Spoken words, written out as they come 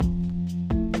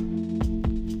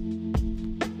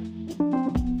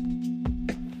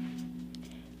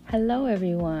Hello,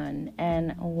 everyone,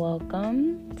 and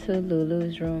welcome to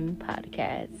Lulu's Room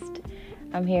podcast.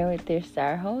 I'm here with their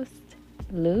star host,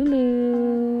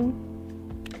 Lulu.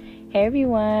 Hey,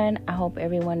 everyone. I hope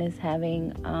everyone is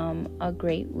having a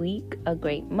great week, a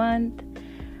great month.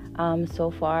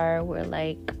 So far, we're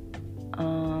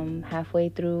halfway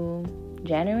through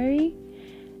January.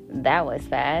 That was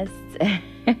fast.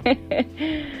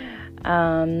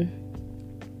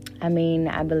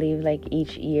 I believe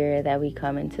each year that we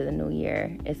come into the new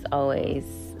year, it's always,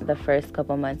 the first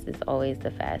couple months is always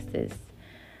the fastest.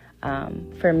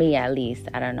 For me, at least.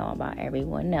 I don't know about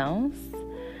everyone else.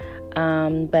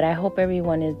 But I hope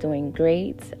everyone is doing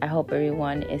great. I hope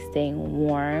everyone is staying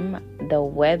warm. The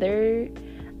weather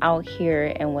out here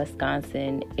in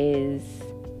Wisconsin is,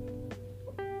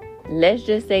 let's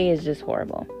just say, it's just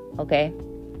horrible. Okay?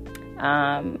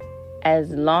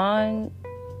 As long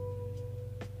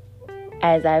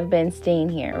as I've been staying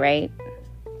here, right?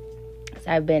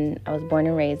 So I was born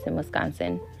and raised in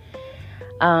Wisconsin.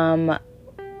 I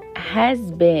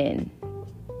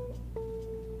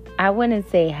wouldn't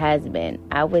say has been.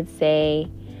 I would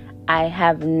say I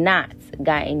have not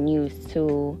gotten used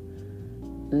to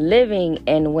living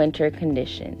in winter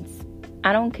conditions.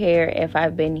 I don't care if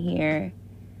I've been here.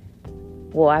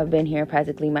 Well, I've been here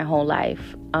practically my whole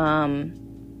life.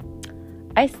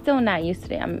 I'm still not used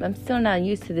to it. I'm still not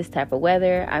used to this type of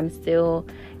weather. I'm still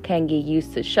can't get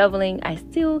used to shoveling. I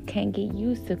still can't get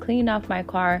used to cleaning off my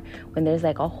car when there's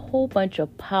a whole bunch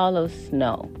of pile of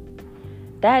snow.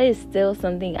 That is still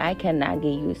something I cannot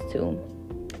get used to.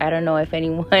 I don't know if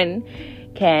anyone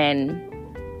can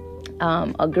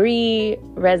agree,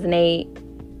 resonate,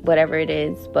 whatever it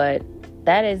is, but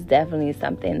that is definitely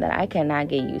something that I cannot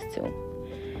get used to.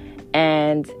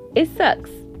 And it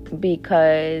sucks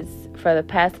because for the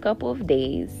past couple of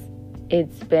days,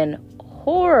 it's been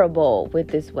horrible with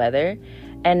this weather.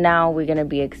 And now we're going to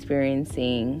be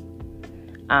experiencing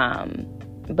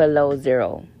below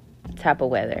zero type of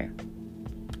weather.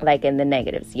 Like in the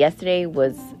negatives. Yesterday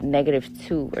was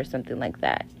 -2 or something like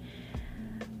that.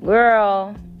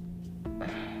 Girl,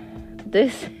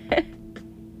 this...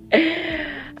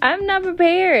 I'm not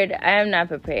prepared. I am not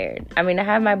prepared. I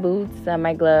have my boots, I have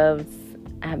my gloves,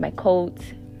 I have my coat.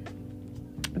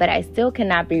 But I still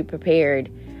cannot be prepared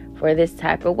for this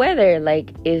type of weather.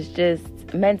 It's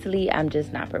just, mentally, I'm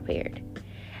just not prepared.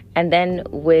 And then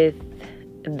with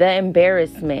the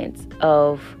embarrassment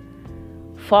of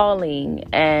falling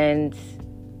and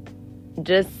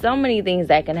just so many things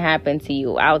that can happen to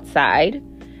you outside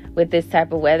with this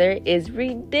type of weather is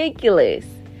ridiculous.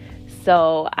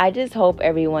 So I just hope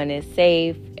everyone is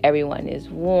safe, everyone is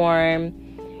warm.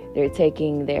 They're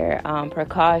taking their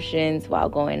precautions while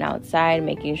going outside,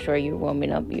 making sure you're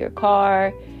warming up your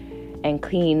car and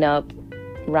cleaning up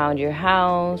around your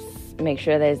house. Make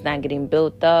sure that it's not getting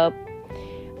built up.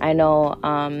 I know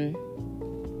I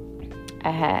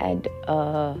had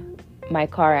my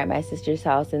car at my sister's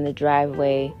house in the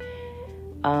driveway.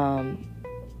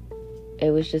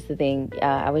 It was just the thing.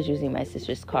 I was using my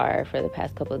sister's car for the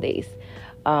past couple of days.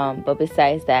 But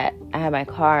besides that, I had my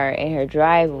car in her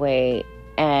driveway.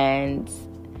 And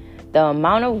the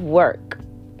amount of work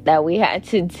that we had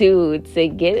to do to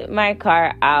get my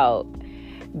car out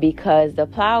because the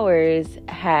plowers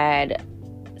had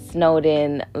snowed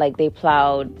in, they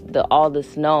plowed all the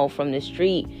snow from the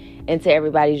street into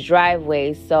everybody's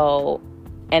driveway.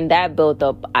 And that built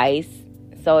up ice.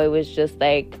 So it was just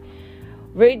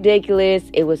ridiculous.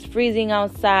 It was freezing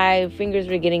outside. Fingers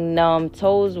were getting numb.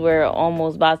 Toes were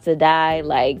almost about to die.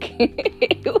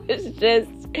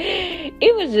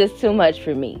 It was just too much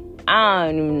for me. I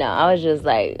don't even know. I was just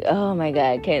oh my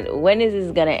God, when is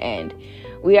this gonna end?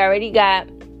 We already got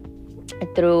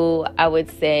through, I would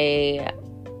say,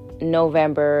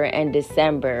 November and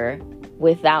December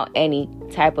without any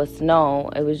type of snow.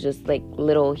 It was just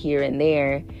little here and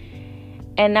there.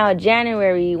 And now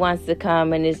January wants to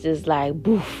come and it's just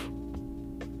boof.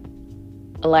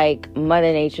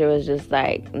 Mother Nature was just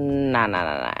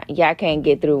nah. Y'all can't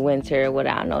get through winter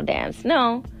without no damn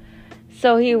snow.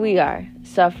 So here we are,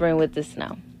 suffering with the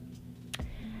snow.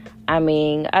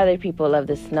 Other people love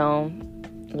the snow.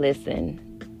 Listen,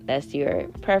 that's your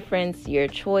preference, your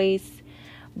choice.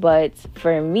 But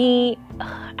for me,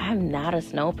 I'm not a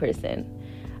snow person.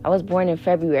 I was born in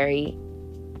February.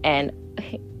 And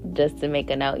just to make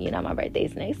a note, my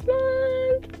birthday's next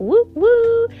month. Woo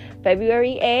woo.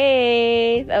 February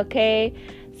 8th. Okay.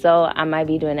 So I might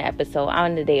be doing an episode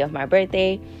on the day of my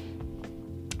birthday.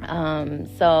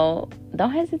 So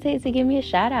don't hesitate to give me a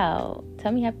shout out.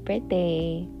 Tell me happy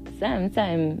birthday.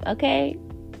 Something. Okay.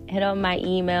 Hit up my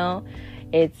email.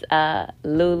 It's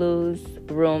Lulu's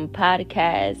Room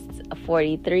Podcast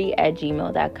 43 at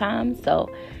gmail.com.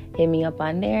 So hit me up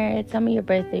on there. Tell me your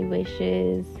birthday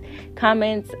wishes.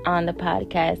 Comments on the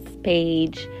podcast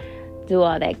page. Do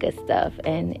all that good stuff.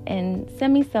 And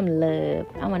send me some love.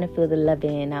 I want to feel the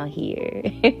loving out here.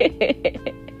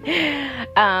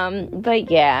 But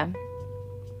yeah.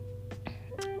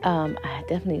 I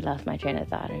definitely lost my train of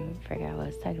thought and forgot what I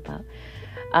was talking about.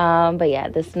 But yeah,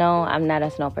 the snow, I'm not a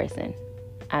snow person.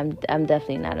 I'm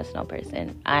definitely not a snow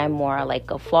person. I'm more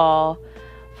like a fall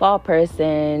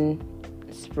person,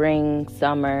 spring,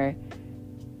 summer,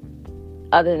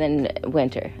 other than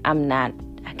winter.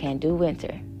 I can't do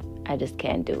winter. I just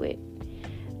can't do it.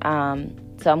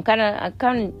 So I'm kind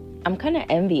of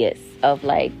envious of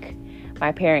like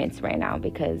my parents right now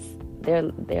because they're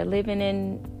living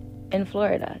in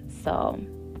Florida. So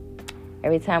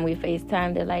every time we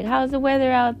FaceTime, they're like, "How's the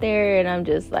weather out there?" And I'm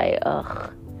just like,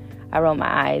 ugh. I roll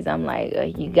my eyes. I'm like,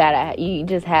 you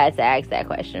just had to ask that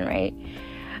question, right?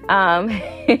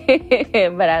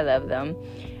 But I love them,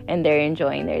 and they're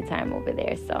enjoying their time over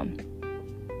there. So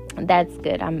that's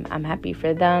good. I'm happy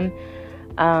for them.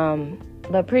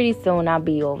 But pretty soon I'll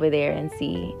be over there and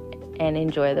see and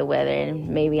enjoy the weather, and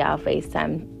maybe I'll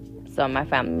FaceTime some of my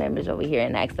family members over here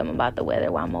and ask them about the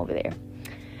weather while I'm over there.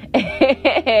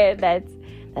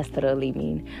 That's totally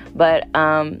mean. But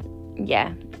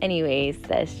yeah. Anyways,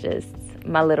 that's just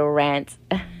my little rant.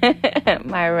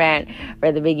 My rant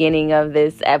for the beginning of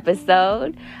this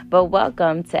episode. But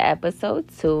welcome to episode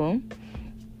 2.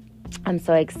 I'm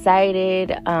so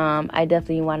excited. I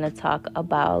definitely want to talk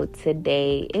about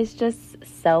today. It's just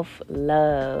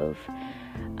self-love.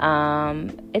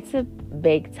 It's a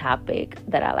big topic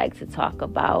that I like to talk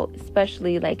about,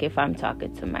 especially like if I'm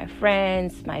talking to my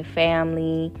friends, my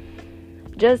family,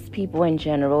 just people in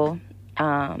general.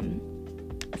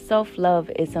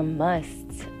 Self-love is a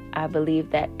must. I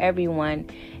believe that everyone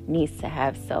needs to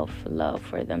have self-love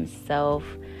for themselves,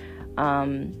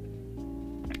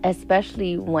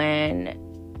 especially when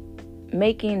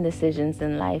making decisions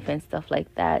in life and stuff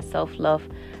like that. Self-love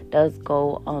does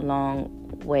go a long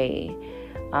way.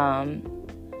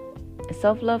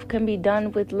 Self-love can be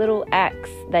done with little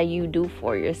acts that you do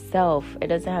for yourself. It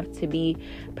doesn't have to be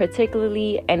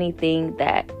particularly anything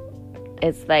that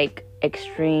is like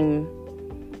extreme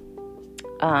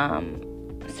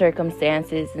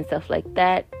circumstances and stuff like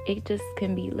that. It just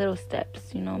can be little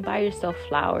steps, buy yourself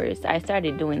flowers. I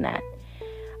started doing that.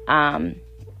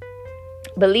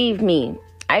 Believe me,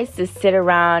 I used to sit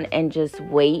around and just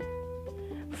wait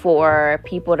for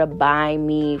people to buy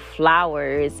me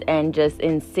flowers and just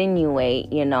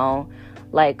insinuate,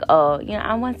 like, oh,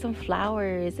 I want some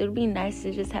flowers. It would be nice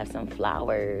to just have some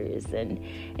flowers and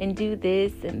do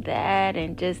this and that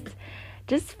and just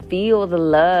feel the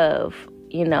love,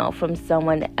 from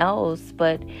someone else.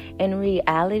 But in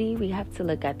reality, we have to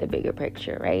look at the bigger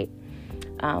picture, right?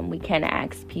 We can't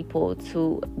ask people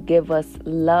to give us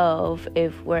love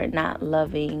if we're not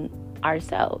loving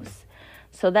ourselves.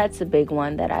 So that's a big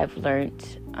one that I've learned,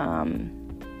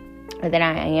 or that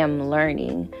I am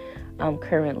learning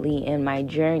currently in my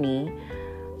journey.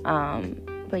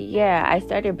 But yeah, I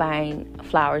started buying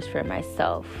flowers for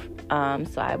myself.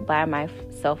 So I buy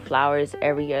myself flowers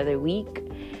every other week,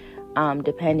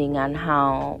 depending on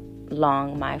how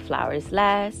long my flowers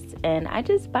last. And I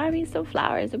just buy me some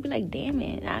flowers. I'll be like, damn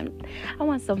it, I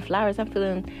want some flowers. I'm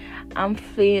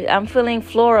feeling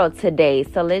floral today.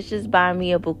 So let's just buy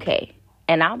me a bouquet.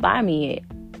 And I'll buy me it.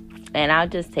 And I'll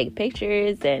just take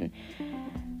pictures. And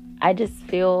I just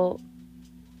feel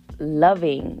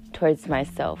loving towards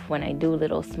myself when I do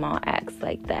little small acts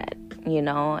like that,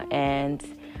 And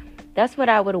that's what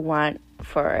I would want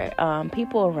for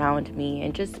people around me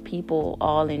and just people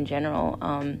all in general.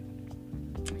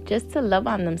 Just to love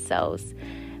on themselves.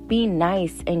 Be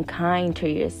nice and kind to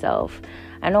yourself.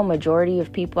 I know majority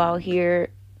of people out here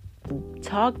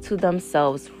talk to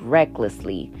themselves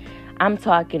recklessly. I'm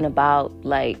talking about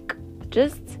like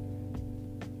just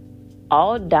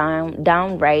all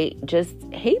downright just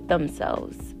hate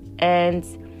themselves. And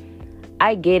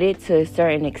I get it to a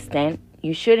certain extent.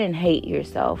 You shouldn't hate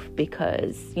yourself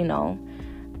because,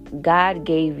 God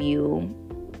gave you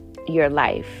your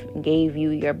life, gave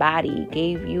you your body,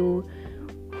 gave you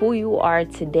who you are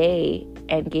today,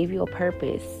 and gave you a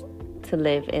purpose to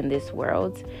live in this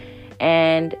world.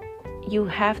 And you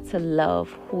have to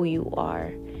love who you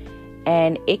are.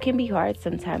 And it can be hard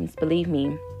sometimes, believe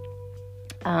me.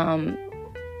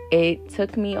 It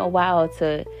took me a while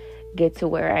to get to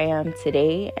where I am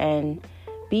today and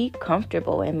be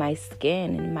comfortable in my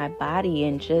skin and my body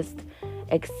and just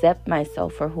accept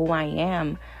myself for who I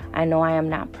am. I know I am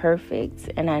not perfect,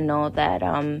 and I know that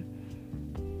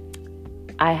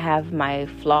I have my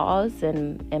flaws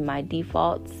and my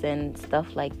defaults and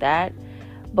stuff like that.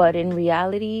 But in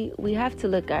reality, we have to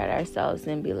look at ourselves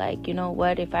and be like, you know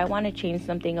what? If I want to change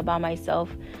something about myself,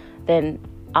 then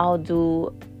I'll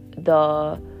do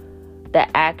the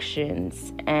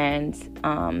actions and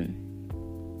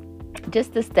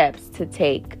just the steps to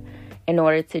take in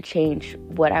order to change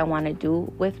what I want to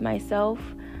do with myself.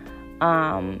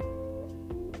 But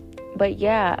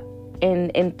yeah,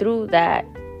 and through that,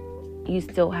 you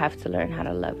still have to learn how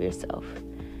to love yourself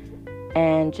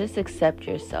and just accept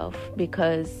yourself,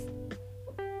 because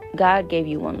God gave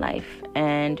you one life,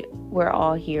 and we're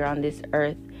all here on this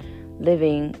earth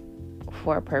living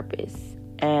for a purpose.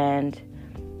 And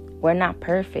we're not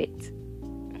perfect.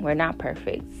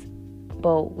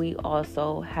 But we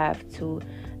also have to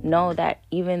know that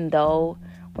even though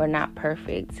we're not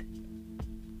perfect,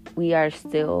 we are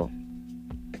still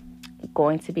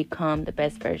going to become the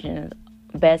best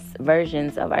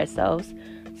versions of ourselves.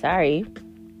 Sorry,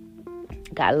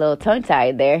 got a little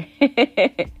tongue-tied there.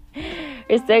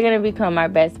 We're still going to become our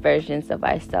best versions of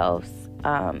ourselves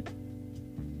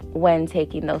when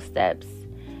taking those steps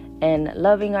and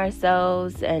loving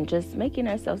ourselves and just making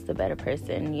ourselves the better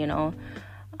person, you know.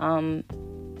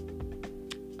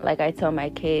 Like I tell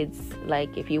my kids,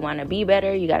 like, if you want to be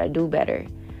better, you got to do better.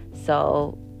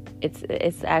 So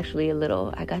it's actually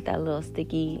I got that little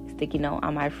sticky note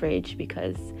on my fridge,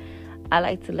 because I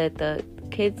like to let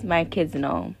my kids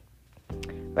know,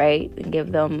 right? And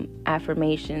give them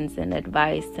affirmations and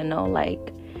advice to know,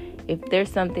 like, if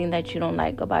there's something that you don't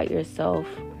like about yourself,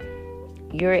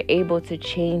 you're able to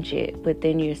change it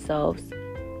within yourselves.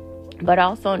 But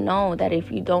also know that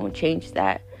if you don't change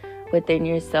that within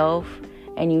yourself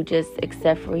and you just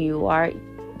accept who you are,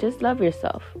 just love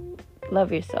yourself.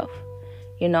 Love yourself.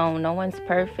 You know, no one's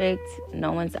perfect.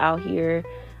 No one's out here.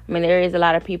 I mean, there is a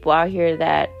lot of people out here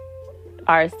that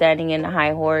are standing in a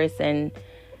high horse and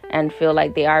feel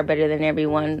like they are better than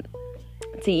everyone.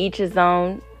 To each his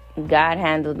own. God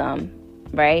handled them,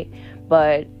 right?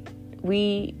 But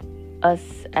us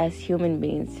as human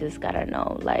beings just gotta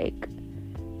know, like,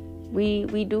 we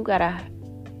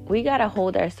gotta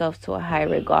hold ourselves to a high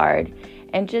regard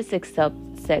and just accept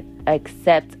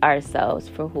ourselves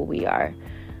for who we are.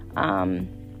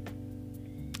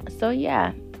 So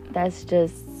yeah, that's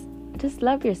just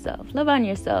love yourself, love on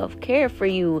yourself, care for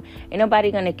you. Ain't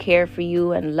nobody gonna care for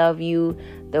you and love you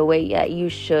the way that you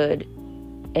should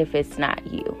if it's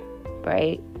not you,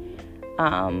 right?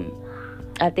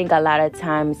 I think a lot of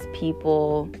times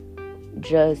people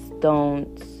just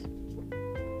don't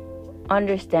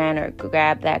understand or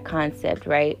grab that concept,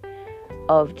 right?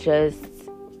 Of just,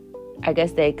 I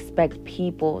guess they expect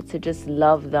people to just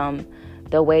love them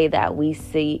the way that we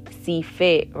see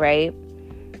fit, right?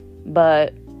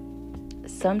 But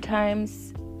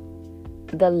sometimes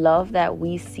the love that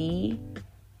we see,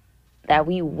 that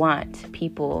we want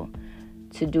people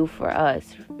to do for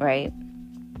us, right?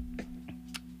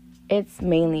 It's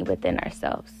mainly within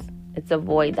ourselves. It's a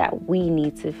void that we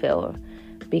need to fill,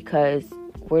 because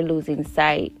we're losing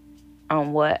sight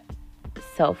on what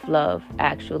self-love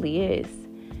actually is.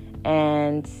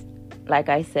 And like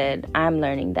I said, I'm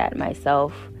learning that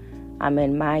myself. I'm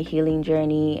in my healing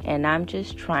journey, and I'm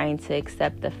just trying to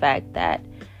accept the fact that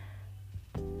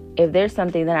if there's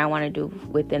something that I want to do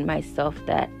within myself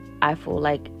that I feel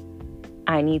like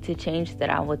I need to change, that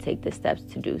I will take the steps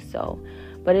to do so.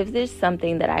 But if there's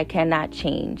something that I cannot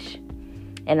change,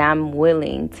 and I'm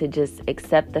willing to just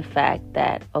accept the fact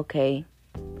that, okay,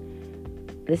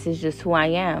 this is just who I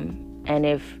am, and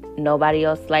if nobody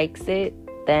else likes it,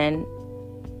 then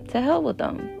to hell with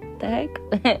them. The heck?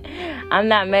 I'm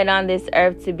not meant on this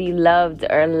earth to be loved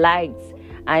or liked.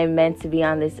 I'm meant to be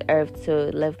on this earth to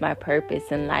live my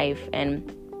purpose in life,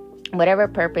 and whatever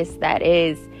purpose that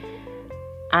is,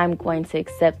 I'm going to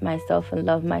accept myself and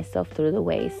love myself through the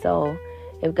way. So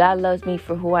if God loves me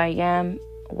for who I am,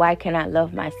 why can't I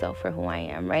love myself for who I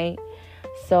am, right?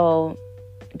 So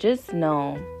just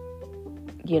know,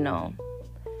 you know,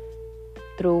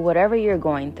 through whatever you're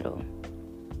going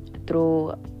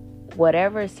through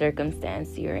whatever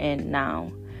circumstance you're in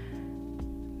now,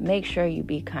 make sure you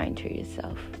be kind to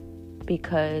yourself,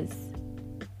 because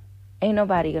ain't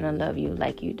nobody gonna love you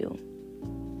like you do.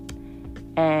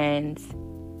 And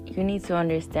you need to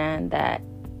understand that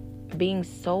being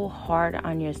so hard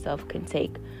on yourself can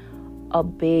take a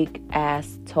big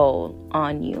ass toll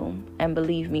on you. And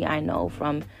believe me, I know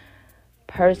from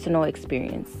personal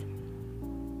experience.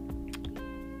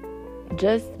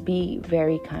 Just be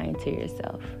very kind to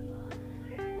yourself.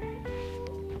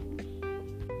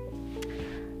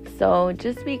 So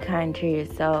just be kind to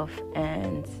yourself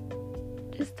and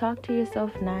just talk to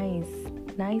yourself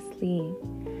nicely.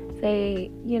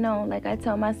 Say, like I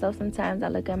tell myself sometimes, I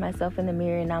look at myself in the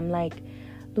mirror and I'm like,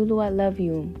 Lulu, I love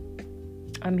you.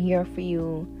 I'm here for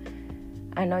you.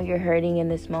 I know you're hurting in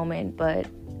this moment, but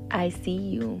I see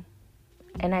you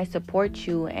and I support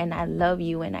you and I love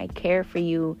you and I care for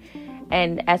you.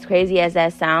 And as crazy as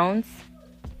that sounds,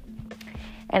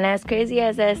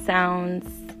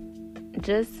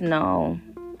 just know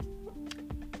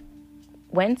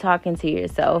when talking to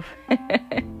yourself,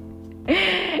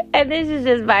 and this is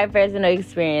just my personal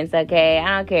experience, okay?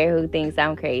 I don't care who thinks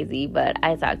I'm crazy, but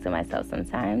I talk to myself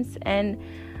sometimes. And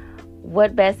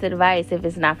what best advice if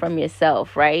it's not from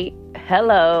yourself, right?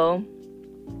 Hello.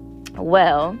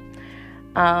 Well,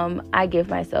 I give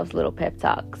myself little pep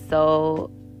talks.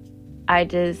 So I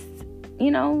just,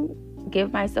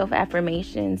 give myself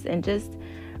affirmations and just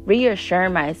reassure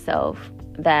myself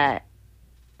that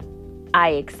I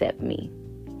accept me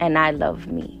and I love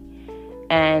me.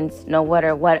 And no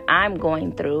matter what I'm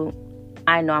going through,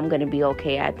 I know I'm going to be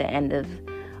okay at the end of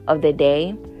the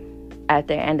day, at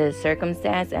the end of the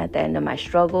circumstance, at the end of my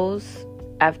struggles,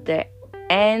 at the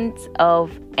end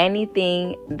of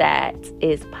anything that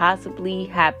is possibly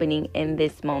happening in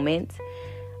this moment.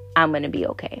 I'm going to be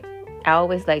okay. I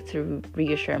always like to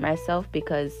reassure myself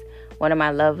because one of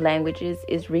my love languages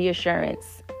is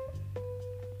reassurance.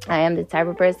 I am the type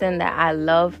of person that I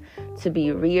love to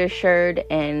be reassured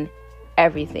in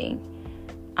everything.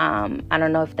 I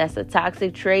don't know if that's a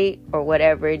toxic trait or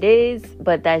whatever it is,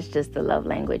 but that's just the love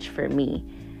language for me.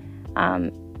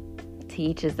 To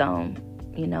each his own,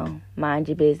 mind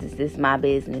your business. This is my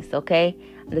business, okay?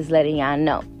 I'm just letting y'all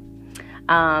know.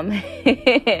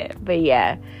 But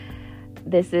yeah,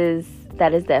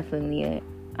 that is definitely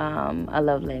a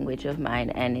love language of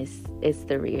mine, and it's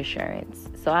the reassurance.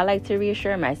 So I like to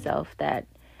reassure myself that,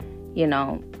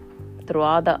 through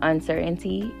all the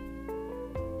uncertainty,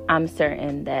 I'm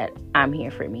certain that I'm here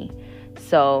for me.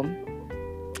 So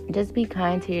just be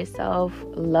kind to yourself,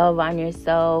 love on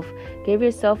yourself, give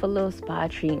yourself a little spa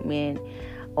treatment,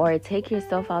 or take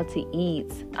yourself out to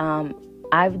eat.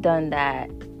 I've done that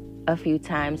a few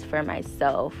times for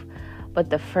myself, but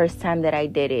the first time that I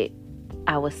did it,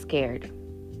 I was scared.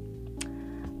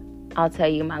 I'll tell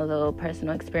you my little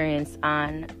personal experience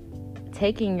on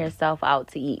taking yourself out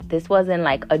to eat. This wasn't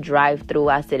like a drive-through,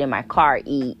 I sit in my car,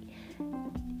 eat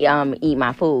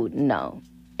my food. No,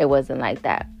 it wasn't like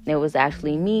that. It was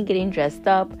actually me getting dressed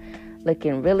up,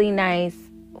 looking really nice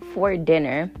for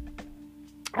dinner.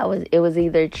 It was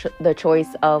either the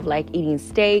choice of like eating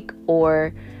steak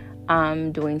or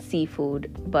doing seafood,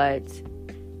 but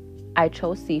I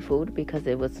chose seafood because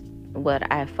it was what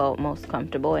I felt most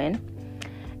comfortable in.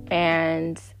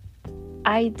 And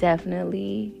I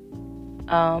definitely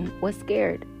was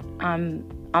scared. On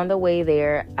the way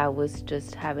there, I was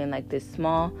just having like this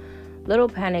small little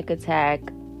panic attack.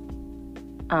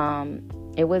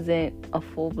 It wasn't a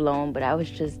full blown, but I was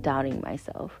just doubting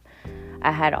myself.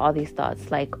 I had all these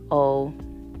thoughts like, what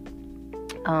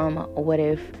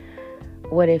if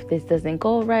this doesn't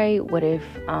go right? What if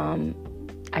I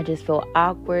just feel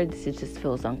awkward? This just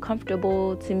feels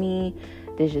uncomfortable to me.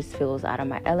 This just feels out of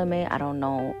my element. I don't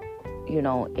know,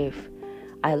 if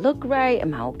I look right.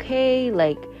 Am I okay?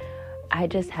 Like, I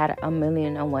just had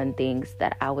 1,000,001 things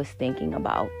that I was thinking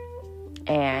about.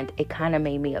 And it kind of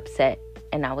made me upset.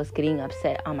 And I was getting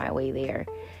upset on my way there.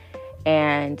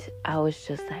 And I was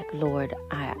just like, Lord,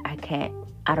 I can't.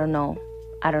 I don't know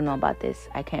about this.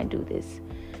 I can't do this.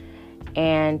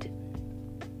 And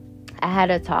I had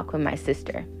a talk with my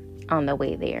sister on the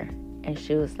way there. And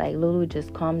she was like, Lulu,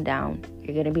 just calm down.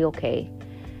 You're going to be okay.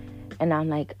 And I'm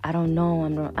like, I don't know.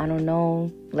 I don't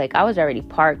know. Like, I was already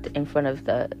parked in front of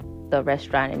the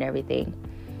restaurant and everything.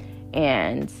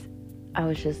 And I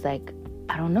was just like,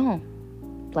 I don't know.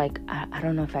 Like, I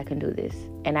don't know if I can do this.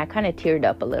 And I kind of teared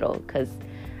up a little because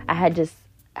I had just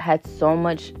had so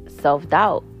much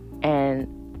self-doubt. And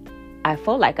I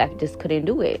felt like I just couldn't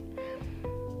do it.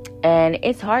 And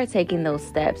it's hard taking those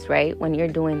steps, right? When you're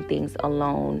doing things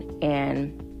alone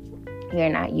and you're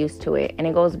not used to it. And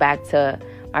it goes back to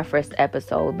our first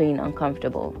episode, being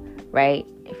uncomfortable, right?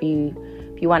 If you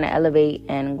want to elevate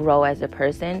and grow as a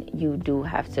person, you do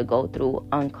have to go through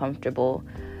uncomfortable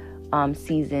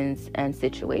seasons and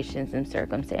situations and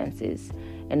circumstances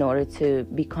in order to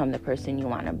become the person you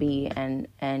want to be and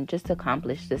just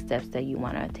accomplish the steps that you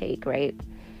want to take, right?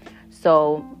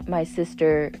 So my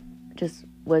sister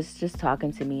was just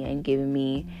talking to me and giving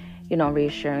me,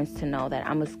 reassurance to know that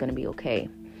I'm just going to be okay.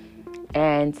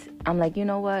 And I'm like, you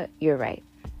know what? You're right.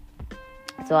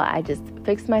 So I just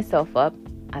fixed myself up.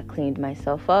 I cleaned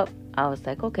myself up. I was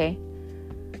like, okay,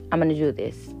 I'm going to do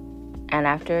this. And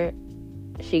after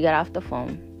she got off the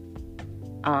phone,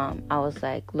 I was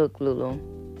like, look, Lulu,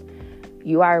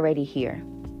 you are already here.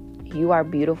 You are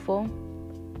beautiful.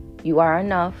 You are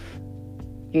enough.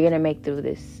 You're going to make through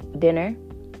this dinner.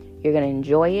 You're going to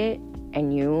enjoy it.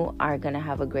 And you are going to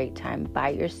have a great time by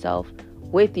yourself,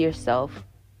 with yourself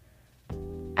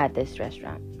at this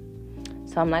restaurant.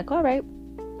 So I'm like, all right.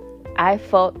 I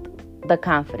felt the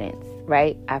confidence,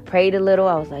 right? I prayed a little.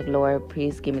 I was like, Lord,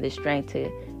 please give me the strength to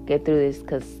get through this,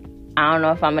 because I don't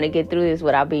know if I'm going to get through this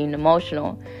without being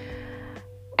emotional.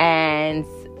 And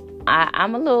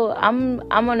I'm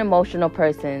an emotional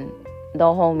person.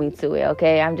 Don't hold me to it,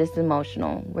 okay? I'm just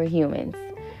emotional. We're humans.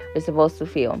 We're supposed to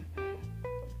feel.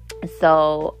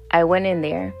 So I went in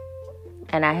there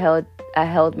and I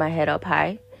held my head up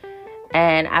high.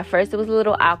 And at first it was a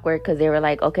little awkward because they were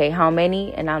like, okay, how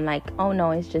many? And I'm like, oh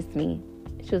no, it's just me.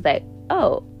 She was like,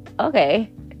 oh,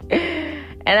 okay.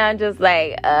 And I'm just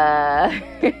like,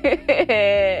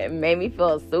 it made me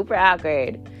feel super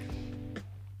awkward.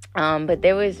 But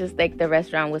there was just like, the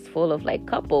restaurant was full of like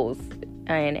couples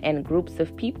and groups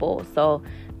of people. So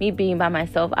me being by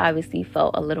myself obviously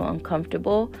felt a little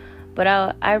uncomfortable, but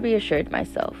I reassured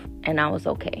myself and I was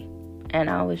okay. And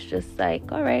I was just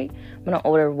like, all right, I'm going to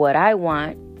order what I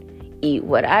want, eat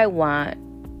what I want,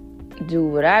 do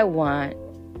what I want.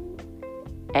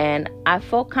 And I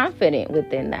felt confident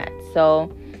within that.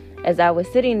 So as I was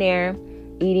sitting there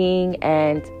eating,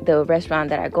 and the restaurant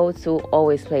that I go to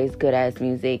always plays good ass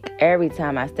music. Every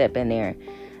time I step in there,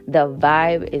 the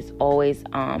vibe is always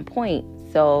on point.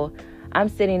 So I'm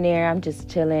sitting there, I'm just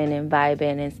chilling and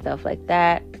vibing and stuff like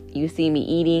that. You see me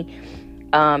eating.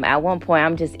 At one point,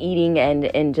 I'm just eating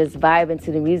and just vibing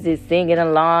to the music, singing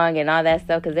along and all that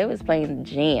stuff, because they was playing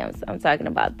jams. I'm talking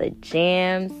about the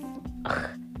jams.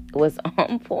 It was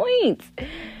on point.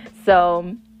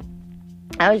 So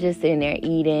I was just sitting there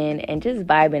eating and just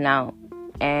vibing out.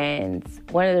 And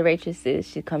one of the waitresses,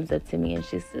 she comes up to me and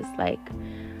she's just like,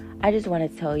 I just want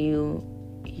to tell you,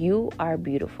 you are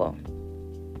beautiful.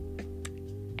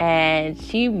 And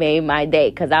she made my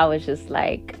day, because I was just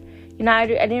like, you know, I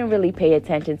didn't really pay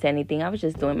attention to anything. I was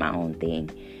just doing my own thing.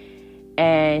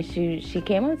 And she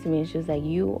came up to me and she was like,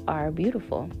 you are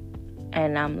beautiful.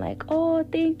 And I'm like, oh,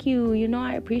 thank you. You know,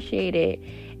 I appreciate it.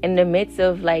 In the midst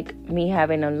of like me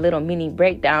having a little mini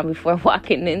breakdown before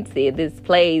walking into this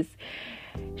place,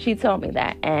 she told me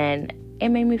that. And it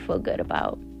made me feel good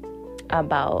about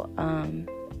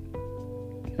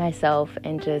myself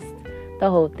and just the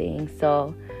whole thing.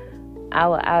 So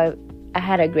I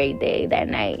had a great day that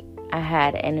night. I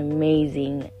had an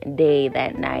amazing day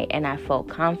that night, and I felt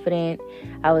confident.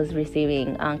 I was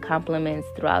receiving compliments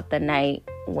throughout the night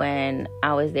when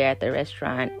I was there at the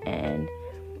restaurant, and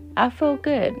I felt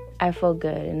good. And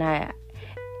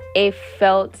it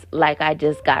felt like I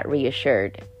just got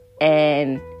reassured,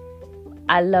 and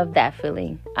I love that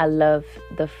feeling. I love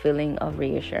the feeling of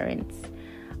reassurance.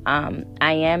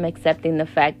 I am accepting the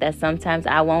fact that sometimes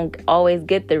I won't always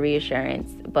get the reassurance,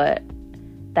 but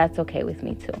that's okay with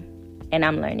me too. And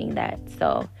I'm learning that.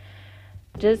 So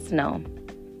just know.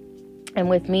 And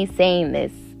with me saying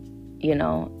this, you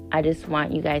know, I just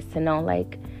want you guys to know,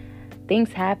 like,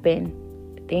 things happen,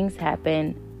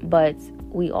 but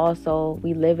we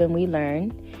live and we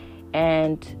learn,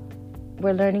 and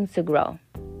we're learning to grow.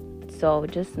 So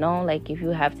just know, like, if you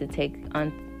have to take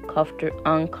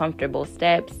uncomfortable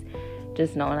steps,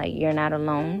 just know, like, you're not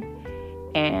alone,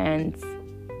 and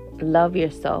love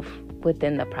yourself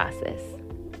within the process.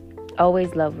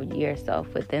 Always love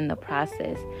yourself within the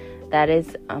process. That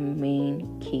is a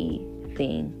main key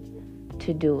thing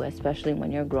to do, especially when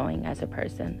you're growing as a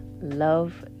person.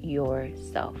 Love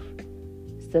yourself.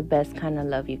 It's the best kind of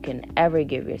love you can ever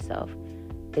give yourself,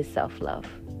 is self-love,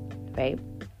 right?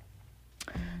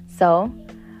 So,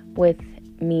 with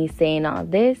me saying all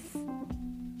this,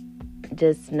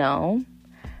 just know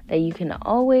that you can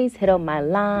always hit up my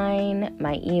line.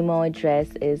 My email address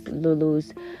is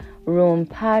Lulu's Room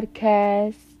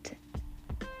Podcast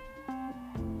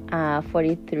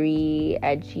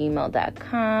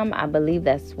 43@gmail.com. I believe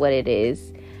that's what it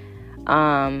is.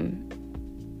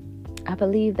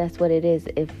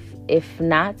 If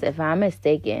not, if I'm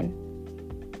mistaken,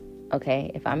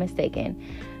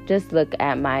 just look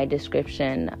at my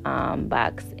description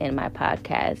box in my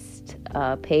podcast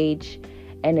page,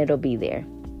 and it'll be there.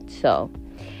 So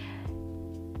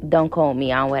don't quote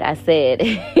me on what I said.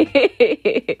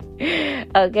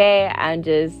 Okay, I'm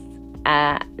just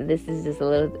this is just a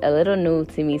little new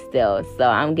to me still, so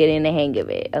I'm getting the hang of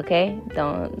it. Okay,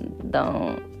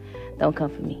 don't come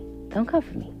for me.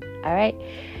 All right.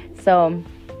 So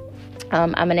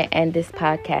I'm going to end this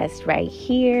podcast right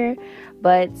here.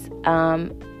 But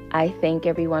I thank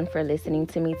everyone for listening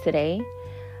to me today.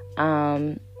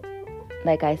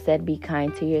 Like I said, be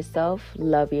kind to yourself,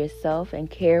 love yourself, and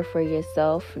care for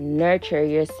yourself, nurture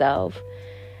yourself,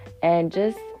 and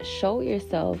just show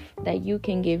yourself that you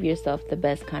can give yourself the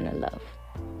best kind of love,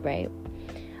 right?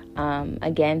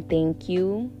 Again, thank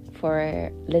you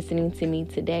for listening to me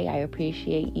today. I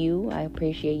appreciate you. I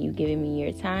appreciate you giving me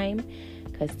your time,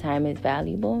 because time is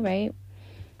valuable, right?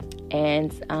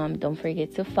 And don't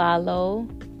forget to follow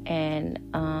and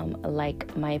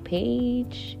like my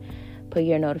page. Put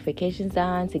your notifications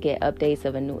on to get updates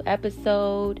of a new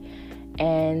episode.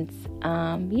 And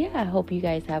I hope you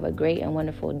guys have a great and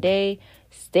wonderful day.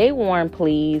 Stay warm,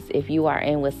 please, if you are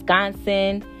in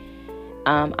Wisconsin.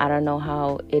 I don't know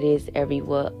how it is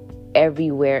everywhere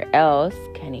else.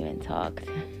 Can't even talk.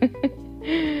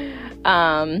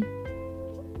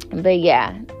 But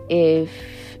yeah, if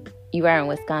you are in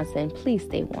Wisconsin, please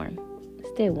stay warm.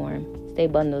 Stay warm. Stay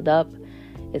bundled up.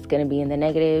 It's going to be in the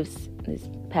negatives this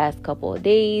past couple of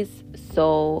days,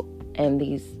 and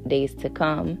these days to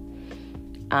come.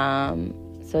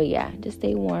 Just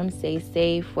stay warm, stay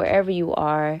safe wherever you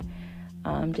are.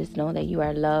 Just know that you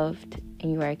are loved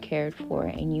and you are cared for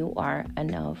and you are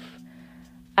enough.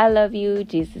 I love you.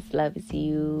 Jesus loves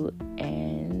you.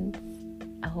 And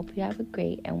I hope you have a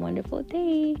great and wonderful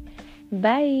day.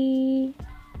 Bye.